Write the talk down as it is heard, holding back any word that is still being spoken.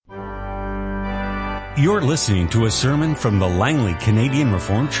You're listening to a sermon from the Langley Canadian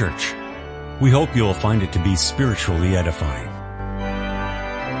Reformed Church. We hope you'll find it to be spiritually edifying.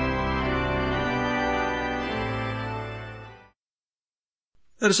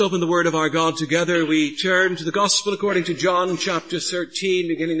 Let us open the Word of our God together. We turn to the Gospel according to John chapter 13,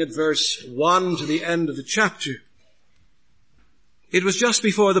 beginning at verse 1 to the end of the chapter. It was just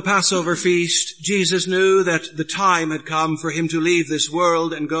before the Passover feast. Jesus knew that the time had come for him to leave this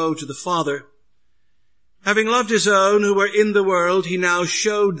world and go to the Father. Having loved his own who were in the world, he now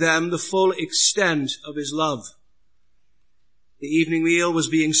showed them the full extent of his love. The evening meal was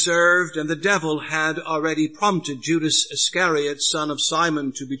being served, and the devil had already prompted Judas Iscariot, son of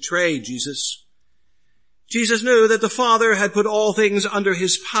Simon, to betray Jesus. Jesus knew that the Father had put all things under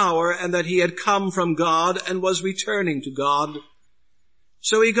his power, and that he had come from God and was returning to God.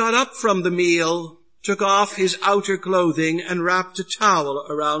 So he got up from the meal, took off his outer clothing, and wrapped a towel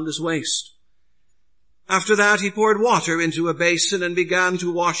around his waist. After that, he poured water into a basin and began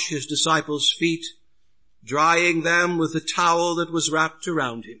to wash his disciples' feet, drying them with the towel that was wrapped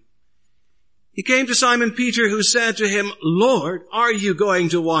around him. He came to Simon Peter, who said to him, "Lord, are you going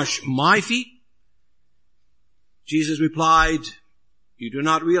to wash my feet?" Jesus replied, "You do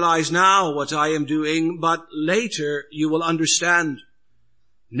not realize now what I am doing, but later you will understand."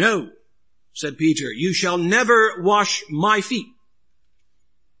 "No," said Peter, "you shall never wash my feet."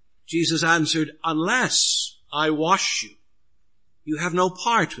 Jesus answered, "Unless I wash you, you have no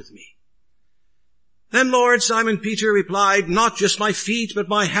part with me." "Then, Lord," Simon Peter replied, "not just my feet, but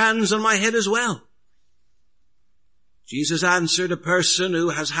my hands and my head as well." Jesus answered, "A person who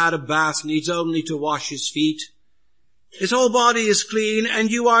has had a bath needs only to wash his feet. His whole body is clean, and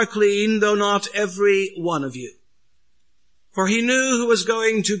you are clean, though not every one of you." For he knew who was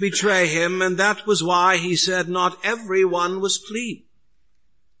going to betray him, and that was why he said not every one was clean.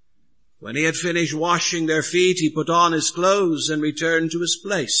 When he had finished washing their feet, he put on his clothes and returned to his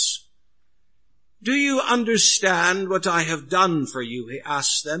place. "Do you understand what I have done for you?" he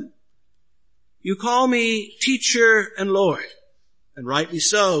asked them. "You call me teacher and Lord, and rightly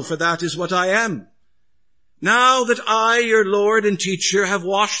so, for that is what I am. Now that I, your Lord and teacher, have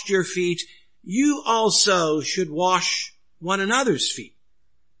washed your feet, you also should wash one another's feet.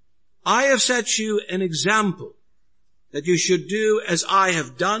 I have set you an example, that you should do as I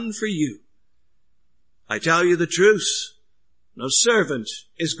have done for you. I tell you the truth, no servant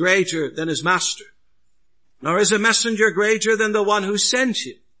is greater than his master, nor is a messenger greater than the one who sent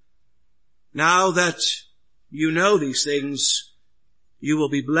him. Now that you know these things, you will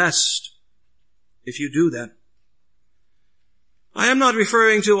be blessed if you do them. I am not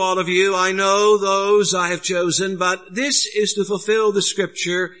referring to all of you. I know those I have chosen, but this is to fulfill the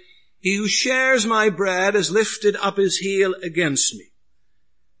scripture, 'He who shares my bread has lifted up his heel against me.'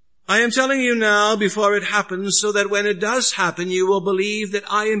 I am telling you now before it happens, so that when it does happen, you will believe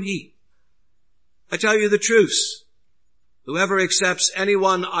that I am he. I tell you the truth. Whoever accepts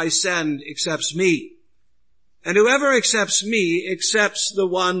anyone I send accepts me, and whoever accepts me accepts the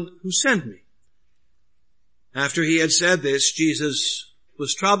one who sent me." After he had said this, Jesus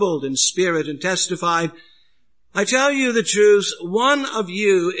was troubled in spirit and testified, "I tell you the truth, one of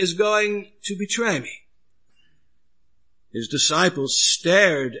you is going to betray me." His disciples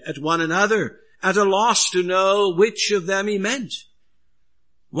stared at one another, at a loss to know which of them he meant.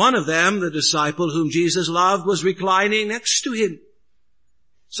 One of them, the disciple whom Jesus loved, was reclining next to him.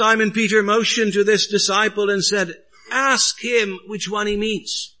 Simon Peter motioned to this disciple and said, "Ask him which one he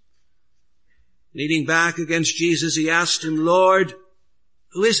means." Leaning back against Jesus, he asked him, "Lord,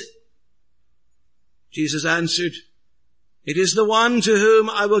 who is it?" Jesus answered, "It is the one to whom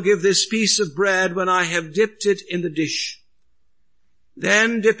I will give this piece of bread when I have dipped it in the dish."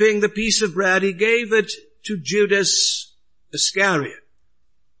 Then, dipping the piece of bread, he gave it to Judas Iscariot,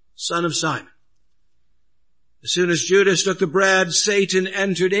 son of Simon. As soon as Judas took the bread, Satan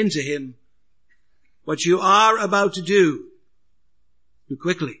entered into him. "What you are about to do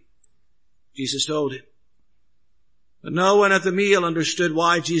quickly," Jesus told him. But no one at the meal understood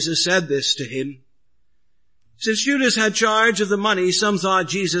why Jesus said this to him. Since Judas had charge of the money, some thought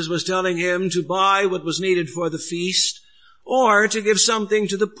Jesus was telling him to buy what was needed for the feast, or to give something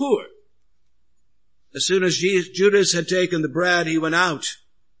to the poor. As soon as Judas had taken the bread, he went out,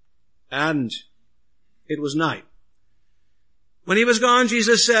 and it was night. When he was gone,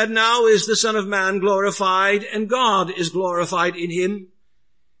 Jesus said, "Now is the Son of Man glorified, and God is glorified in him.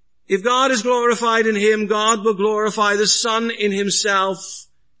 If God is glorified in him, God will glorify the Son in himself,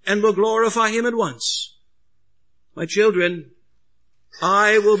 and will glorify him at once. My children,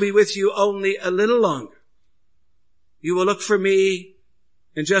 I will be with you only a little longer. You will look for me,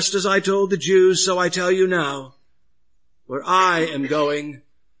 And just as I told the Jews, so I tell you now, where I am going,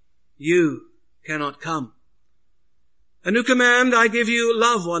 you cannot come. A new command I give you,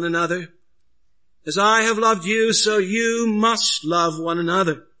 love one another. As I have loved you, so you must love one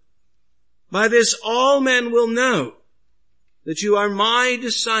another. By this all men will know that you are my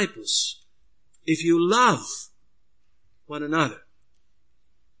disciples, if you love one another.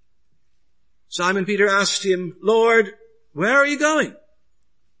 Simon Peter asked him, Lord, where are you going?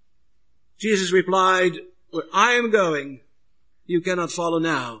 Jesus replied, where I am going, you cannot follow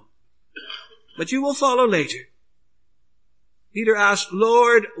now, but you will follow later. Peter asked,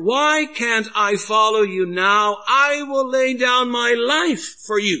 Lord, why can't I follow you now? I will lay down my life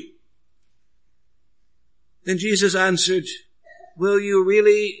for you. Then Jesus answered, will you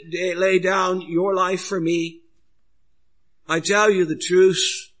really lay down your life for me? I tell you the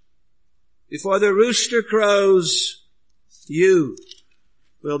truth, before the rooster crows, you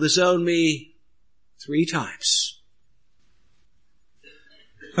will disown me 3 times.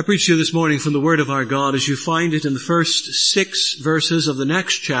 I preach to you this morning from the Word of our God as you find it in the first 6 verses of the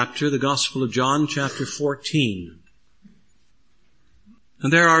next chapter, the Gospel of John, chapter 14.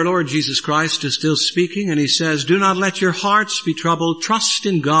 And there our Lord Jesus Christ is still speaking, and he says, do not let your hearts be troubled. Trust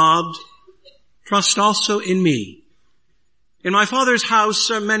in God. Trust also in me. In my Father's house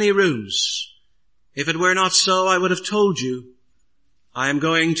are many rooms. If it were not so, I would have told you. I am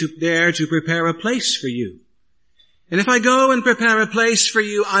going there to prepare a place for you. And if I go and prepare a place for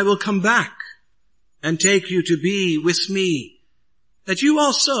you, I will come back and take you to be with me, that you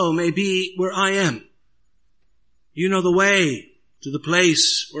also may be where I am. You know the way to the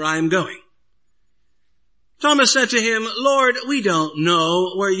place where I am going. Thomas said to him, Lord, we don't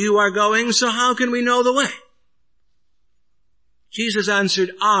know where you are going, so how can we know the way? Jesus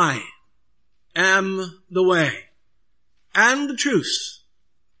answered, I am the way and the truth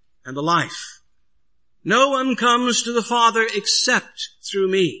and the life. No one comes to the Father except through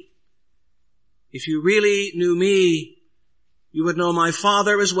me. If you really knew me, you would know my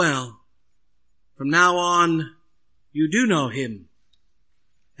Father as well. From now on, you do know him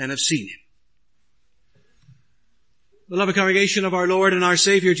and have seen him. Beloved congregation of our Lord and our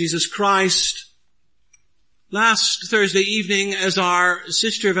Savior Jesus Christ, last Thursday evening as our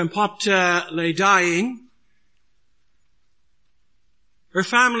sister Vempopta lay dying, her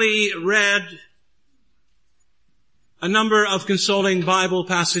family read a number of consoling Bible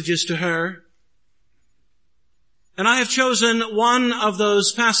passages to her. And I have chosen one of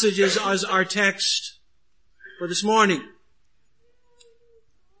those passages as our text for this morning.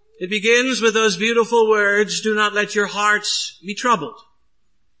 It begins with those beautiful words, do not let your hearts be troubled.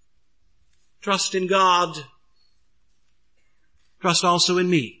 Trust in God. Trust also in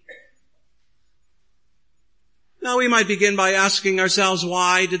me. Now we might begin by asking ourselves,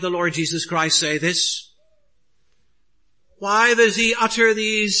 why did the Lord Jesus Christ say this? Why does he utter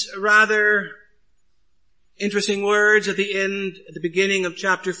these rather interesting words at the beginning of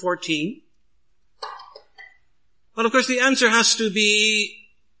chapter 14? Well, of course, the answer has to be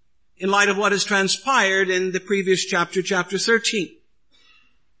in light of what has transpired in the previous chapter, chapter 13.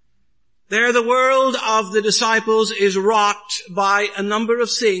 There, the world of the disciples is rocked by a number of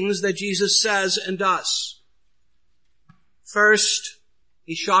things that Jesus says and does. First,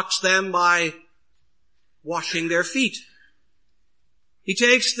 he shocks them by washing their feet. He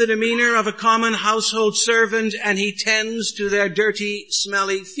takes the demeanor of a common household servant and he tends to their dirty,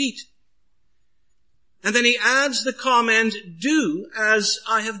 smelly feet. And then he adds the comment, do as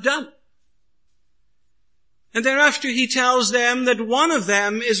I have done. And thereafter he tells them that one of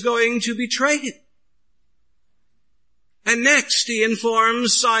them is going to betray him. And next he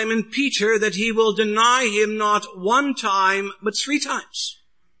informs Simon Peter that he will deny him not 1 time, but 3 times.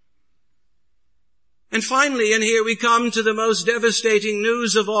 And finally, and here we come to the most devastating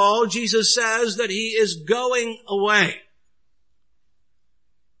news of all, Jesus says that he is going away.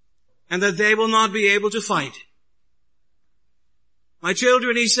 And that they will not be able to find him. My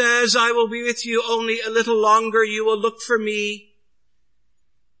children, he says, I will be with you only a little longer. You will look for me.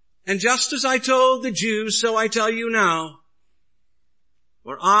 And just as I told the Jews, so I tell you now,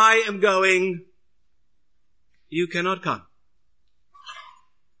 where I am going, you cannot come.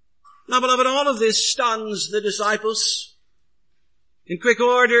 Now, beloved, all of this stuns the disciples. In quick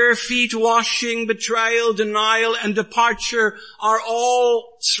order, feet washing, betrayal, denial, and departure are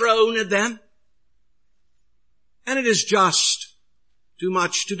all thrown at them. And it is just too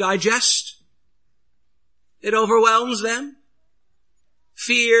much to digest. It overwhelms them.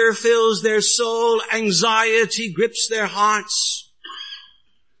 Fear fills their soul. Anxiety grips their hearts.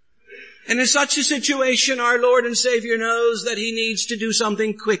 And in such a situation, our Lord and Savior knows that he needs to do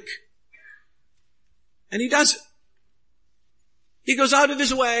something quick. And he does it. He goes out of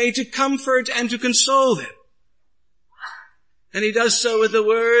his way to comfort and to console them. And he does so with the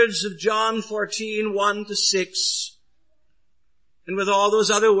words of John 14, 1-6, and with all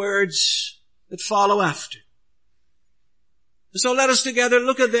those other words that follow after. So let us together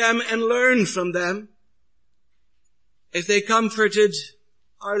look at them and learn from them. If they comforted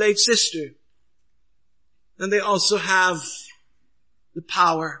our late sister, then they also have the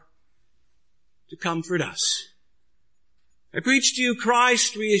power to comfort us. I preach to you,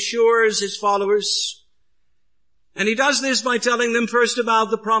 Christ reassures his followers. And he does this by telling them first about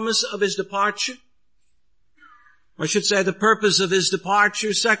the promise of his departure. Or I should say the purpose of his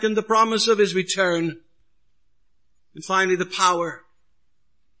departure. Second, the promise of his return. And finally, the power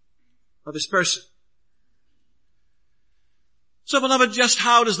of his person. So, beloved, just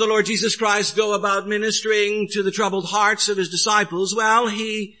how does the Lord Jesus Christ go about ministering to the troubled hearts of his disciples? Well,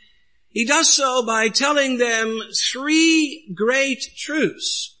 he does so by telling them three great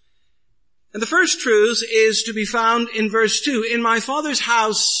truths. And the first truth is to be found in verse 2. In my Father's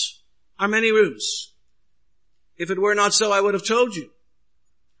house are many rooms. If it were not so, I would have told you.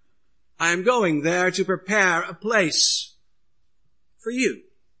 I am going there to prepare a place for you.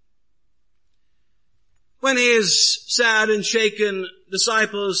 When his sad and shaken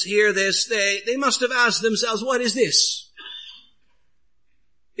disciples hear this, they must have asked themselves, what is this?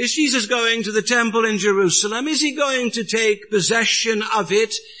 Is Jesus going to the temple in Jerusalem? Is he going to take possession of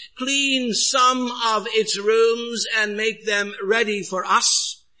it, clean some of its rooms and make them ready for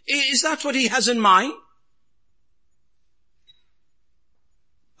us? Is that what he has in mind?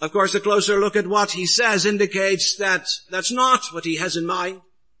 Of course, a closer look at what he says indicates that that's not what he has in mind.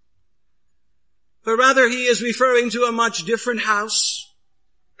 But rather he is referring to a much different house.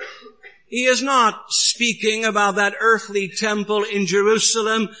 He is not speaking about that earthly temple in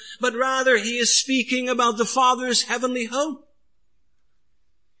Jerusalem, but rather he is speaking about the Father's heavenly home.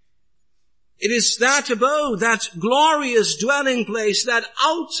 It is that abode, that glorious dwelling place, that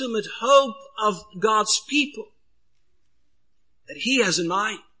ultimate hope of God's people that he has in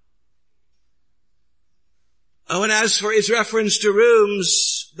mind. Oh, and as for his reference to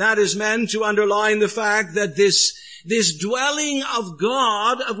rooms, that is meant to underline the fact that this dwelling of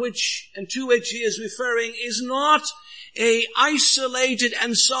God of which and to which he is referring is not a isolated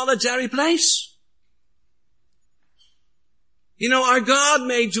and solitary place. You know, our God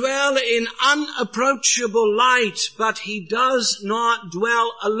may dwell in unapproachable light, but he does not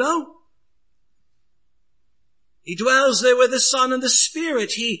dwell alone. He dwells there with the Son and the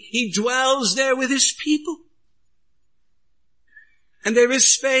Spirit. He dwells there with his people. And there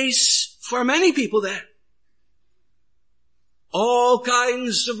is space for many people there. All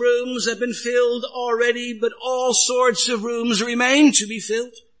kinds of rooms have been filled already, but all sorts of rooms remain to be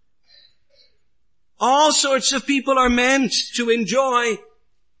filled. All sorts of people are meant to enjoy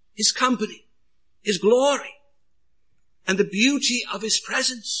his company, his glory, and the beauty of his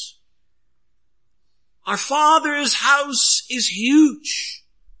presence. Our Father's house is huge,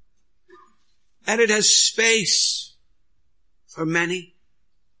 and it has space for many.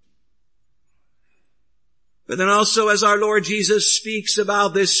 But then also, as our Lord Jesus speaks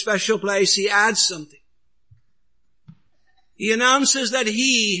about this special place, he adds something. He announces that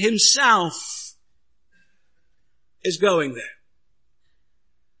he himself is going there.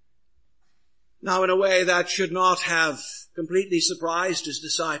 Now, in a way that should not have completely surprised his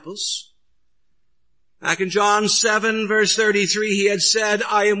disciples. Back in John 7 verse 33, he had said,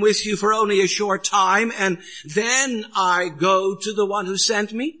 I am with you for only a short time, and then I go to the one who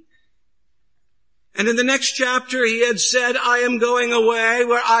sent me. And in the next chapter, he had said, I am going away.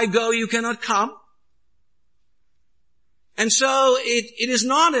 Where I go, you cannot come. And so it is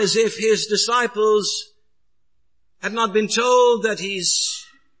not as if his disciples had not been told that he's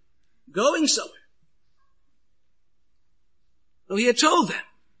going somewhere. No, he had told them.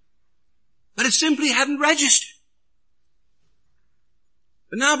 But it simply hadn't registered.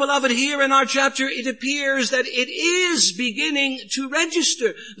 But now, beloved, here in our chapter, it appears that it is beginning to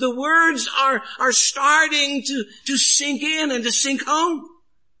register. The words are starting to sink in and to sink home.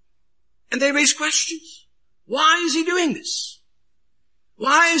 And they raise questions. Why is he doing this?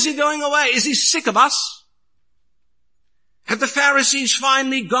 Why is he going away? Is he sick of us? Have the Pharisees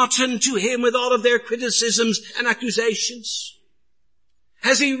finally gotten to him with all of their criticisms and accusations?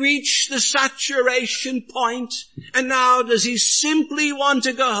 Has he reached the saturation point, and now does he simply want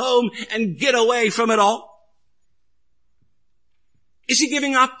to go home and get away from it all? Is he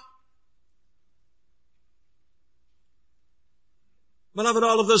giving up? Beloved,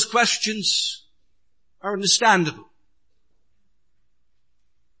 all of those questions are understandable,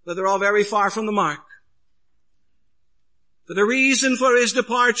 but they're all very far from the mark. For the reason for his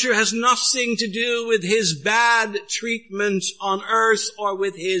departure has nothing to do with his bad treatment on earth or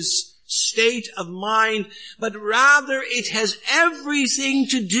with his state of mind, but rather it has everything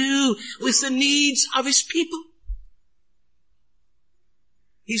to do with the needs of his people.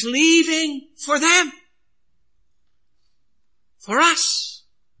 He's leaving for them, for us,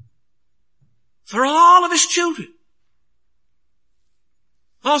 for all of his children,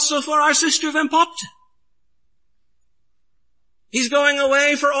 also for our sister Vempopta. He's going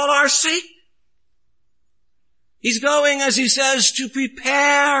away for all our sake. He's going, as he says, to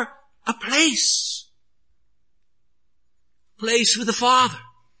prepare a place with the Father,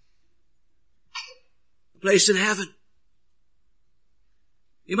 a place in heaven.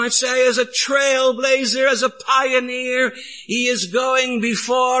 You might say, as a trailblazer, as a pioneer, he is going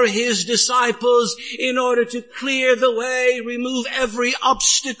before his disciples in order to clear the way, remove every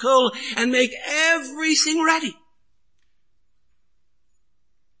obstacle, and make everything ready.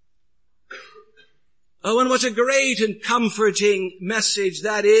 Oh, and what a great and comforting message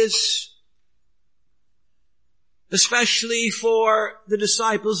that is, especially for the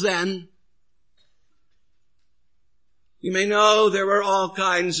disciples then. You may know there were all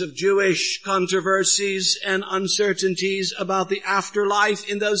kinds of Jewish controversies and uncertainties about the afterlife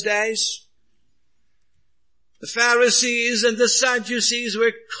in those days. The Pharisees and the Sadducees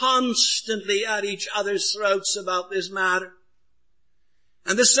were constantly at each other's throats about this matter.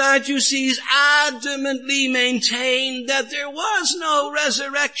 And the Sadducees adamantly maintained that there was no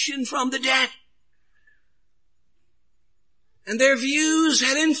resurrection from the dead. And their views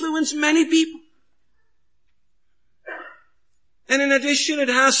had influenced many people. And in addition, it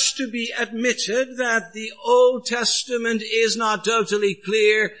has to be admitted that the Old Testament is not totally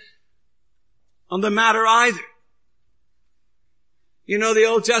clear on the matter either. You know, the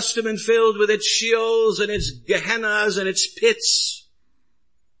Old Testament filled with its Sheols and its Gehennas and its pits.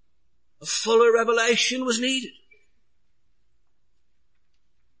 A fuller revelation was needed.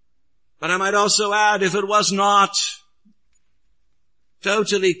 But I might also add, if it was not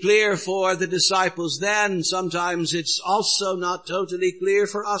totally clear for the disciples then, sometimes it's also not totally clear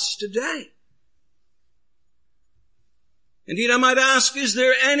for us today. Indeed, I might ask, is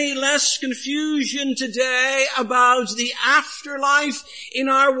there any less confusion today about the afterlife in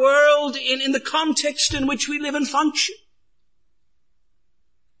our world, in the context in which we live and function?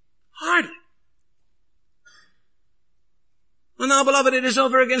 Hardly. Well, now, beloved, it is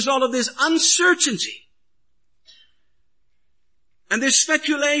over against all of this uncertainty and this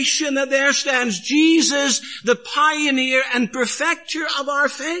speculation that there stands Jesus, the pioneer and perfecter of our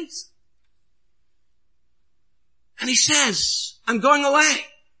faith. And he says, I'm going away.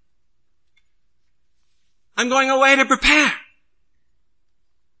 I'm going away to prepare.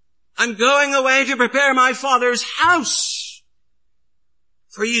 I'm going away to prepare my Father's house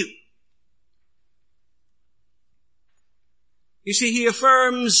for you. You see, he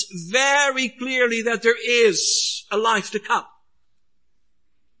affirms very clearly that there is a life to come.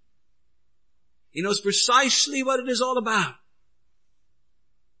 He knows precisely what it is all about.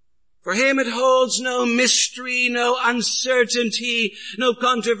 For him it holds no mystery, no uncertainty, no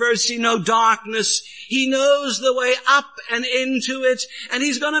controversy, no darkness. He knows the way up and into it, and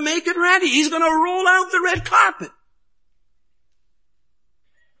he's going to make it ready. He's going to roll out the red carpet.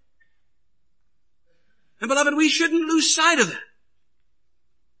 And beloved, we shouldn't lose sight of that.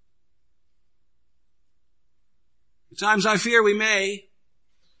 At times I fear we may.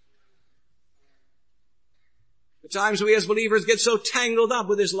 At times we as believers get so tangled up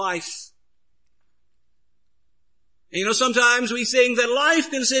with this life. And you know, sometimes we think that life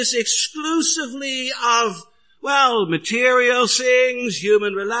consists exclusively of, material things,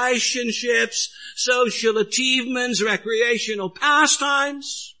 human relationships, social achievements, recreational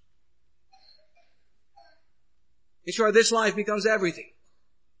pastimes. In short, this life becomes everything.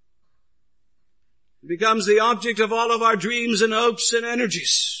 It becomes the object of all of our dreams and hopes and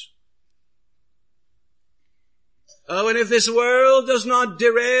energies. Oh, and if this world does not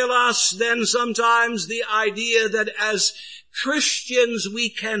derail us, then sometimes the idea that as Christians we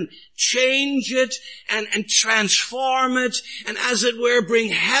can change it and transform it and as it were bring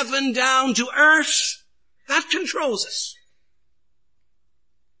heaven down to earth, that controls us.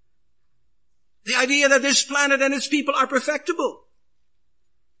 The idea that this planet and its people are perfectible.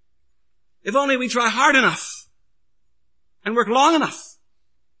 If only we try hard enough and work long enough.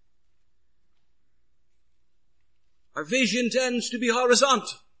 Our vision tends to be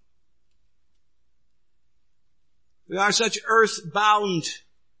horizontal. We are such earth-bound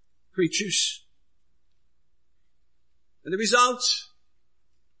creatures. And the result,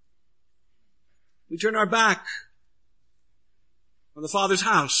 we turn our back on the Father's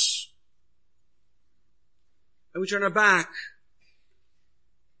house. And we turn our back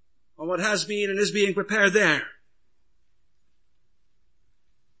on what has been and is being prepared there.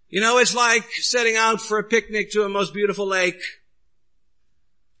 You know, it's like setting out for a picnic to a most beautiful lake.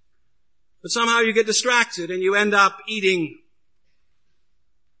 But somehow you get distracted and you end up eating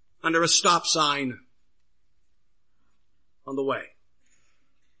under a stop sign on the way.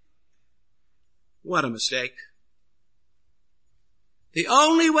 What a mistake. The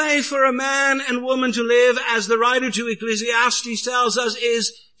only way for a man and woman to live, as the writer to Ecclesiastes tells us,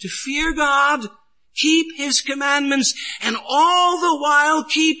 is to fear God, keep His commandments, and all the while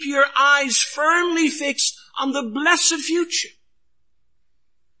keep your eyes firmly fixed on the blessed future.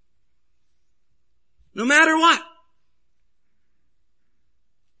 No matter what,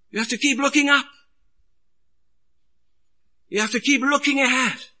 you have to keep looking up. You have to keep looking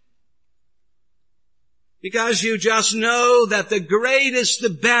ahead. Because you just know that the greatest, the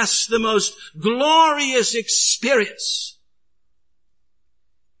best, the most glorious experience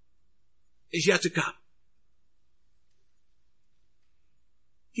is yet to come.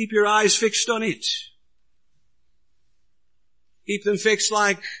 Keep your eyes fixed on it. Keep them fixed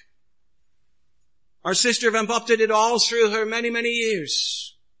like our sister Van Popte did all through her many, many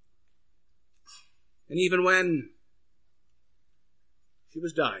years. And even when she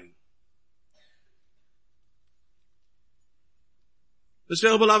was dying. But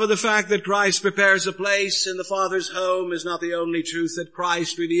still, beloved, the fact that Christ prepares a place in the Father's home is not the only truth that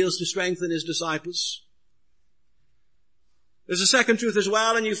Christ reveals to strengthen His disciples. There's a second truth as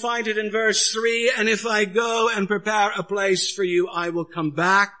well, and you find it in verse 3, and if I go and prepare a place for you, I will come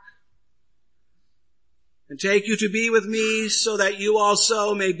back and take you to be with me so that you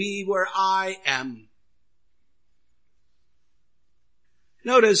also may be where I am.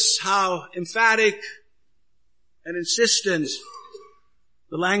 Notice how emphatic and insistent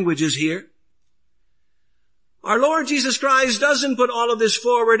the language is here. Our Lord Jesus Christ doesn't put all of this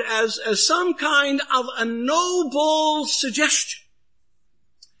forward as some kind of a noble suggestion.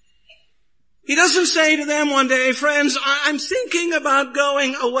 He doesn't say to them one day, friends, I'm thinking about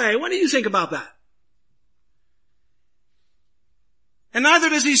going away. What do you think about that? And neither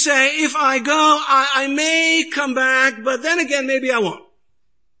does he say, if I go, I may come back, but then again, maybe I won't.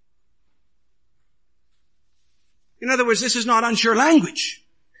 In other words, this is not unsure language.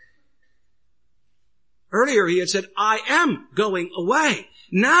 Earlier he had said, I am going away.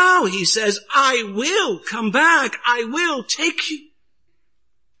 Now he says, I will come back. I will take you.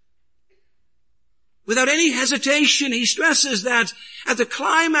 Without any hesitation, he stresses that at the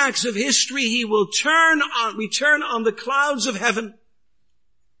climax of history, he will return on the clouds of heaven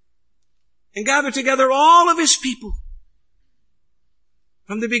and gather together all of his people.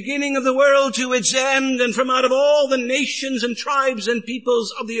 From the beginning of the world to its end, and from out of all the nations and tribes and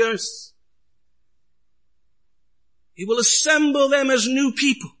peoples of the earth. He will assemble them as new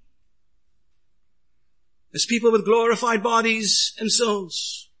people. As people with glorified bodies and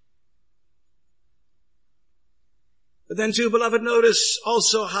souls. But then too, beloved, notice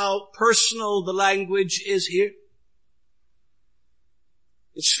also how personal the language is here.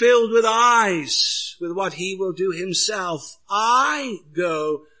 It's filled with eyes, with what he will do himself. I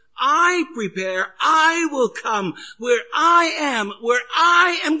go, I prepare, I will come where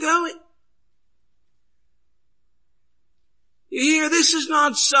I am going. You hear, this is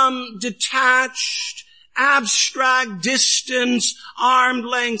not some detached, abstract, distant, arm's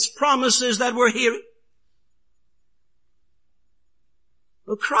length promises that we're hearing.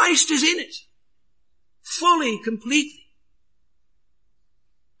 Well, Christ is in it, fully, completely.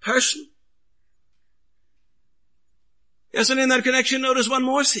 Person. Yes, and in that connection, notice one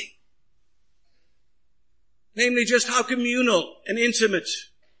more thing. Namely, just how communal and intimate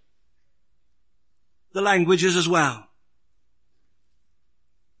the language is as well.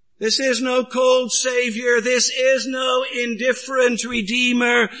 This is no cold Savior. This is no indifferent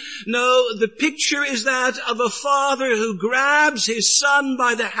Redeemer. No, the picture is that of a father who grabs his son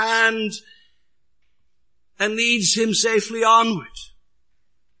by the hand and leads him safely onward.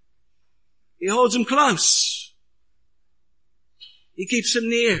 He holds him close. He keeps him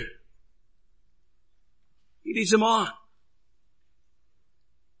near. He leads him on.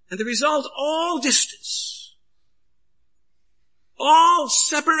 And the result, all distance, all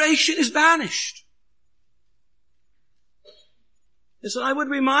separation is banished. Listen, I would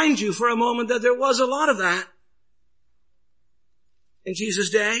remind you for a moment that there was a lot of that in Jesus'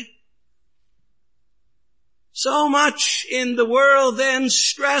 day. So much in the world then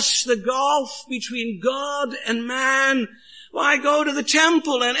stress the gulf between God and man. Why go to the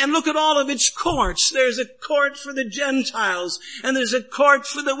temple and look at all of its courts? There's a court for the Gentiles, and there's a court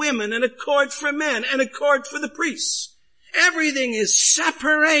for the women, and a court for men, and a court for the priests. Everything is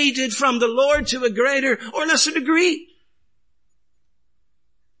separated from the Lord to a greater or lesser degree.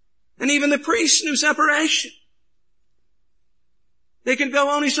 And even the priests knew separation. They could go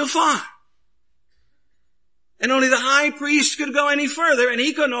only so far. And only the high priest could go any further, and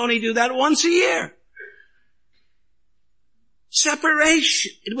he could only do that once a year.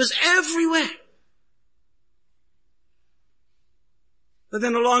 Separation. It was everywhere. But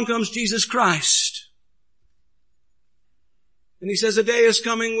then along comes Jesus Christ. And he says, a day is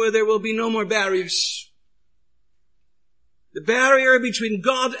coming where there will be no more barriers. The barrier between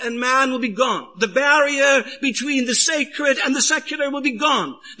God and man will be gone. The barrier between the sacred and the secular will be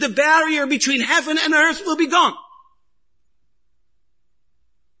gone. The barrier between heaven and earth will be gone.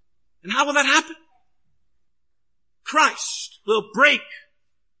 And how will that happen? Christ will break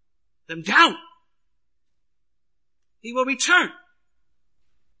them down. He will return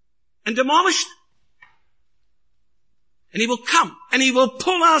and demolish them. And he will come and he will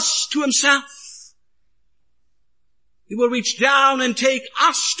pull us to himself. He will reach down and take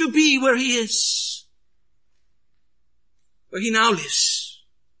us to be where he is, where he now lives.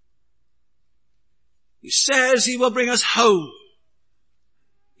 He says he will bring us home.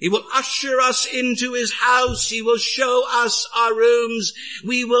 He will usher us into his house. He will show us our rooms.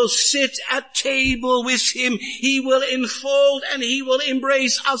 We will sit at table with him. He will enfold and he will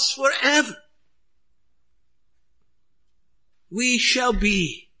embrace us forever. We shall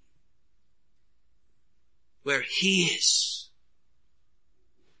be where he is.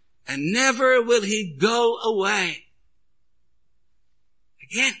 And never will he go away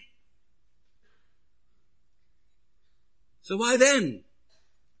again. So why then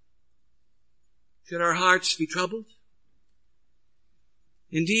should our hearts be troubled?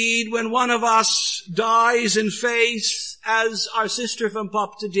 Indeed, when one of us dies in faith, as our sister from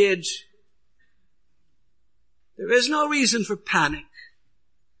Popta did, there is no reason for panic.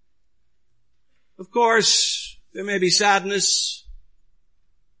 Of course, there may be sadness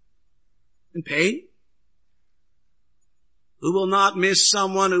and pain. Who will not miss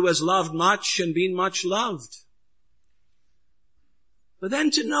someone who has loved much and been much loved? But then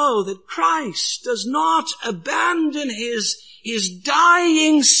to know that Christ does not abandon his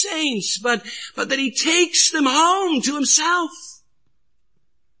dying saints, but that he takes them home to himself.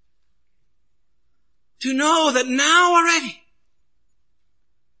 To know that now already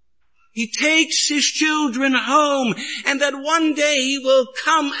he takes his children home, and that one day he will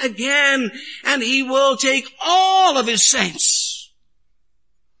come again and he will take all of his saints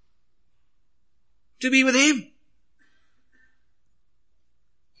to be with him.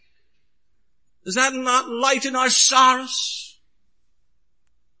 Does that not lighten our sorrows?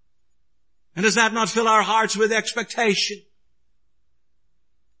 And does that not fill our hearts with expectation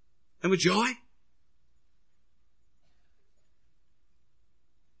and with joy?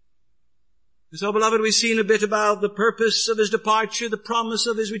 So, beloved, we've seen a bit about the purpose of his departure, the promise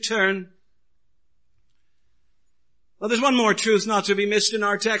of his return. Well, there's one more truth not to be missed in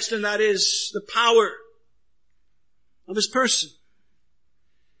our text, and that is the power of his person.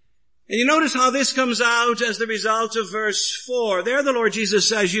 And you notice how this comes out as the result of verse 4. There the Lord Jesus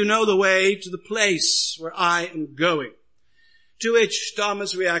says, you know the way to the place where I am going. To which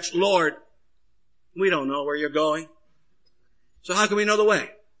Thomas reacts, Lord, we don't know where you're going. So how can we know the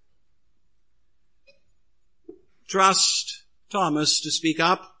way? Trust Thomas to speak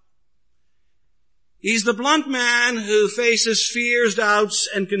up. He's the blunt man who faces fears, doubts,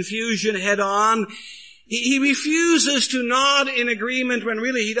 and confusion head on. He refuses to nod in agreement when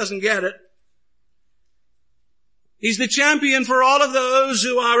really he doesn't get it. He's the champion for all of those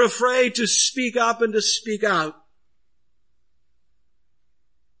who are afraid to speak up and to speak out.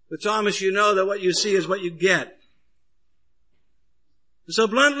 But Thomas, you know that what you see is what you get. So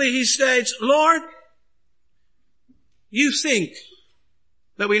bluntly he states, Lord, you think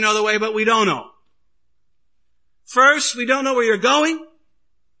that we know the way, but we don't know. First, we don't know where you're going.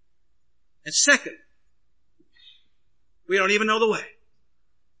 And second, we don't even know the way.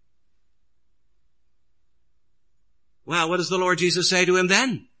 Well, what does the Lord Jesus say to him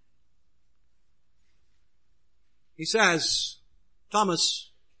then? He says,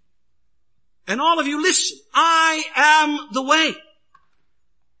 Thomas, and all of you listen, I am the way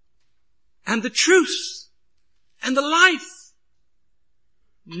and the truth and the life.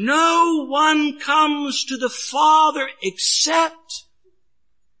 No one comes to the Father except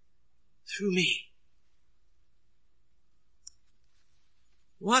through me.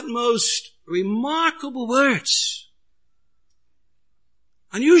 What most remarkable words.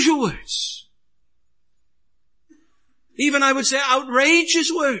 Unusual words. Even, I would say,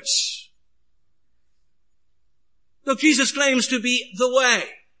 outrageous words. Look, Jesus claims to be the way.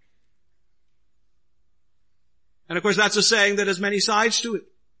 And of course that's a saying that has many sides to it.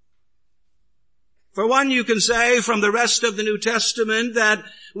 For one, you can say from the rest of the New Testament that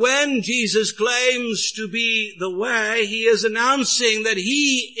when Jesus claims to be the way, he is announcing that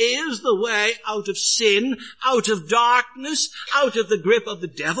he is the way out of sin, out of darkness, out of the grip of the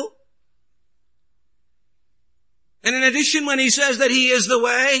devil. And in addition, when he says that he is the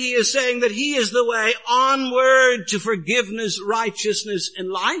way, he is saying that he is the way onward to forgiveness, righteousness, and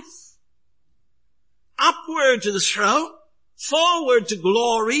life. Upward to the throne, forward to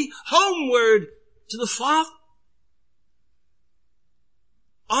glory, homeward to the Father.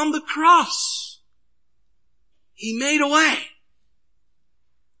 On the cross, he made a way.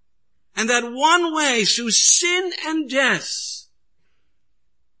 And that one way through sin and death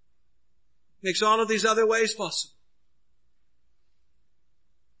makes all of these other ways possible.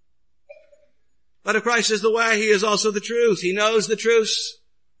 But if Christ is the way, he is also the truth. He knows the truth.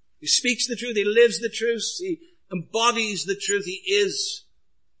 He speaks the truth. He lives the truth. He embodies the truth. He is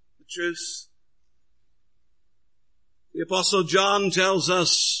the truth. The Apostle John tells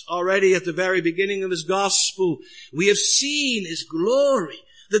us already at the very beginning of his gospel, we have seen his glory,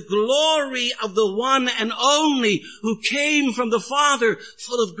 the glory of the one and only who came from the Father,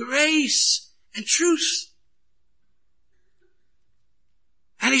 full of grace and truth.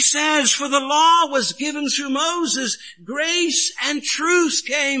 And he says, for the law was given through Moses, grace and truth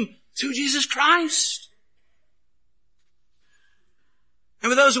came through Jesus Christ. And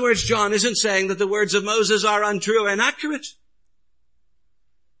with those words, John isn't saying that the words of Moses are untrue or inaccurate,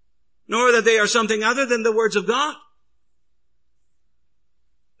 nor that they are something other than the words of God.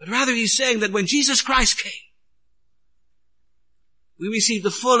 But rather he's saying that when Jesus Christ came, we received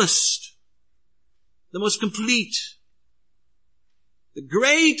the fullest, the most complete, the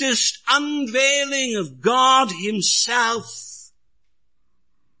greatest unveiling of God himself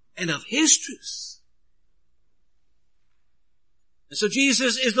and of his truth. And so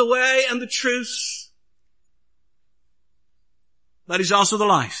Jesus is the way and the truth, but he's also the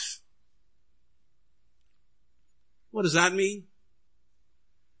life. What does that mean?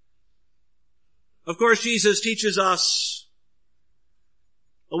 Of course, Jesus teaches us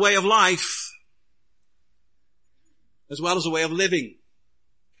a way of life as well as a way of living.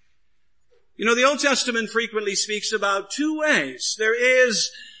 You know, the Old Testament frequently speaks about two ways. There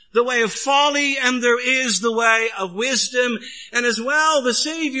is the way of folly and there is the way of wisdom. And as well, the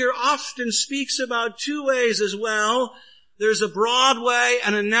Savior often speaks about two ways as well. There's a broad way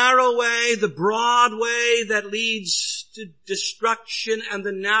and a narrow way. The broad way that leads to destruction and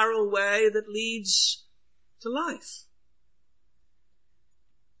the narrow way that leads to life.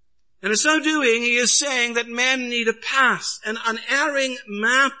 And in so doing, he is saying that men need a path, an unerring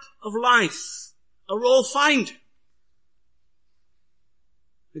map of life, a role finder,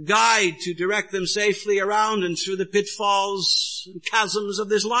 a guide to direct them safely around and through the pitfalls and chasms of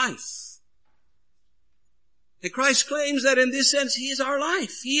this life. And Christ claims that in this sense he is our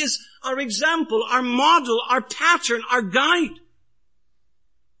life. He is our example, our model, our pattern, our guide.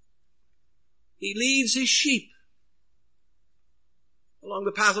 He leads his sheep along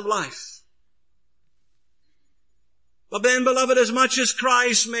the path of life. But then, beloved, as much as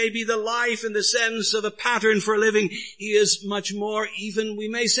Christ may be the life in the sense of a pattern for living, he is much more, even we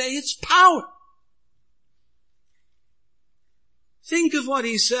may say, it's power. Think of what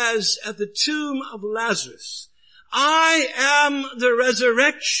he says at the tomb of Lazarus. I am the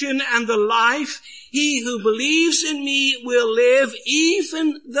resurrection and the life. He who believes in me will live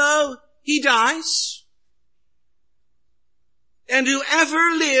even though he dies. And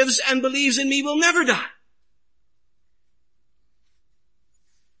whoever lives and believes in me will never die.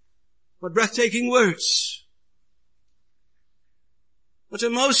 What breathtaking words. What a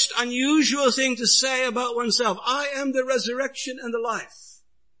most unusual thing to say about oneself. I am the resurrection and the life.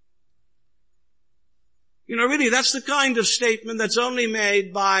 You know, really, that's the kind of statement that's only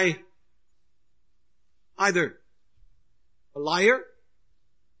made by either a liar,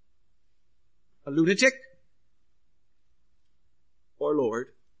 a lunatic, or Lord.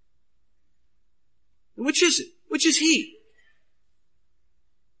 And which is it? Which is he?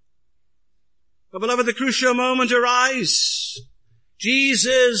 But beloved, the crucial moment arrives.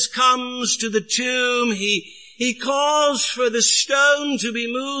 Jesus comes to the tomb. He calls for the stone to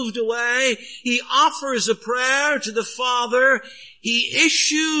be moved away. He offers a prayer to the Father. He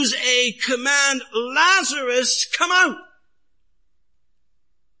issues a command, Lazarus, come out.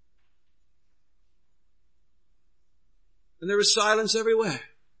 And there is silence everywhere.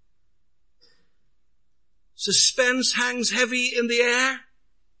 Suspense hangs heavy in the air.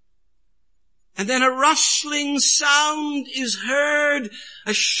 And then a rustling sound is heard,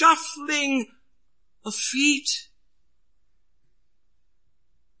 a shuffling of feet.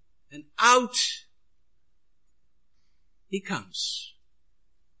 And out he comes.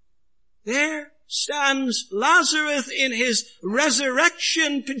 There stands Lazarus in his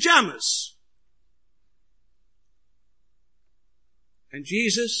resurrection pajamas. And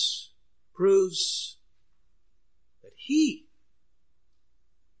Jesus proves that he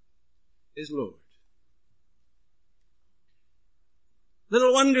is Lord.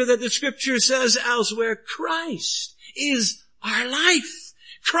 Little wonder that the scripture says elsewhere, Christ is our life.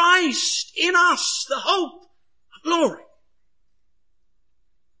 Christ in us, the hope of glory.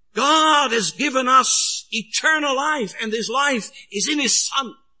 God has given us eternal life, and this life is in His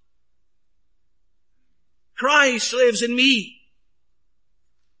Son. Christ lives in me.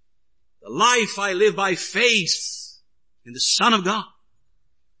 The life I live by faith in the Son of God.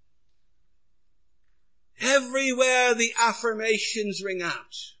 Everywhere the affirmations ring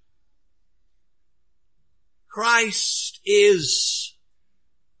out. Christ is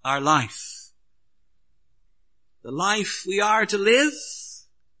our life. The life we are to live,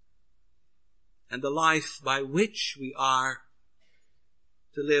 and the life by which we are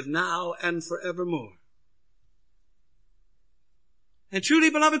to live now and forevermore. And truly,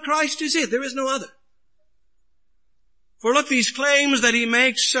 beloved, Christ is it. There is no other. For look, these claims that he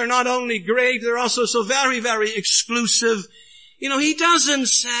makes are not only great, they're also so very, very exclusive. He doesn't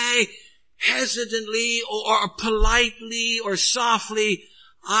say hesitantly or politely or softly,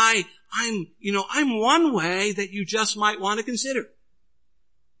 I'm one way that you just might want to consider.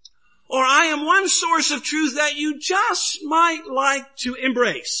 Or I am one source of truth that you just might like to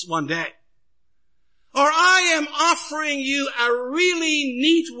embrace one day. Or I am offering you a really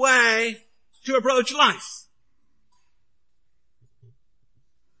neat way to approach life.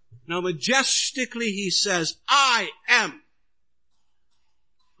 No, majestically he says, I am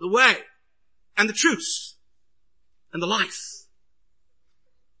the way and the truth and the life.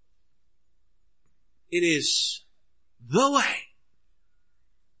 It is the way,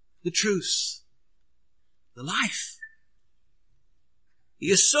 the truth, the life. He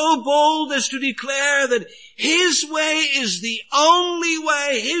is so bold as to declare that his way is the only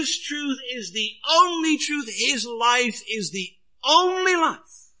way, his truth is the only truth, his life is the only life.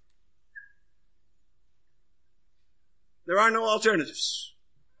 There are no alternatives.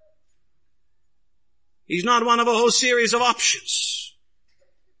 He's not one of a whole series of options.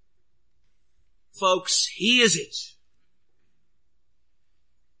 Folks, he is it.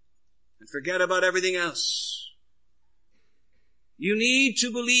 And forget about everything else. You need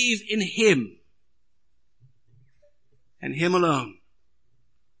to believe in him and him alone.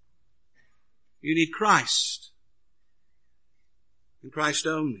 You need Christ and Christ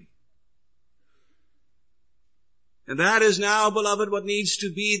only. And that is now, beloved, what needs to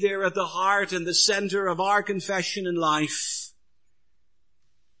be there at the heart and the center of our confession and life.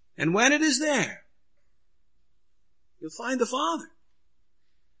 And when it is there, you'll find the Father.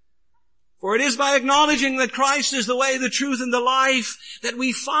 For it is by acknowledging that Christ is the way, the truth, and the life that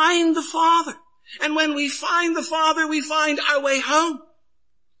we find the Father. And when we find the Father, we find our way home.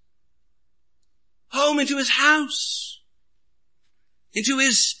 Home into his house. Into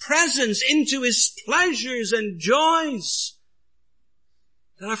his presence, into his pleasures and joys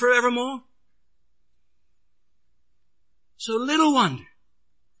that are forevermore. So little wonder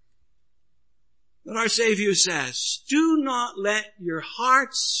that our Savior says, do not let your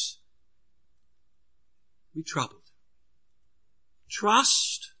hearts be troubled.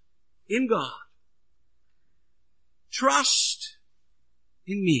 Trust in God. Trust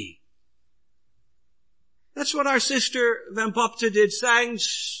in me. That's what our sister Van Popte did,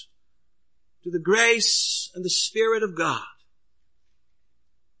 thanks to the grace and the Spirit of God.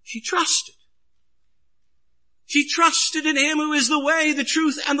 She trusted. She trusted in him who is the way, the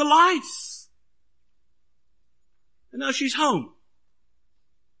truth, and the life. And now she's home.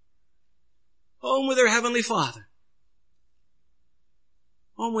 Home with her Heavenly Father.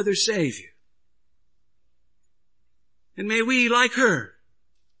 Home with her Savior. And may we, like her,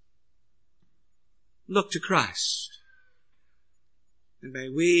 look to Christ. And may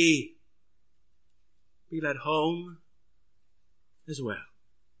we be led home as well.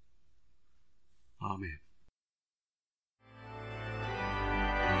 Amen.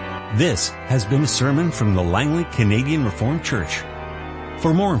 This has been a sermon from the Langley Canadian Reformed Church.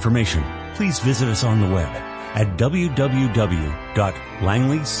 For more information, please visit us on the web at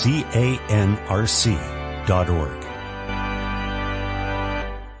www.langleycanrc.org.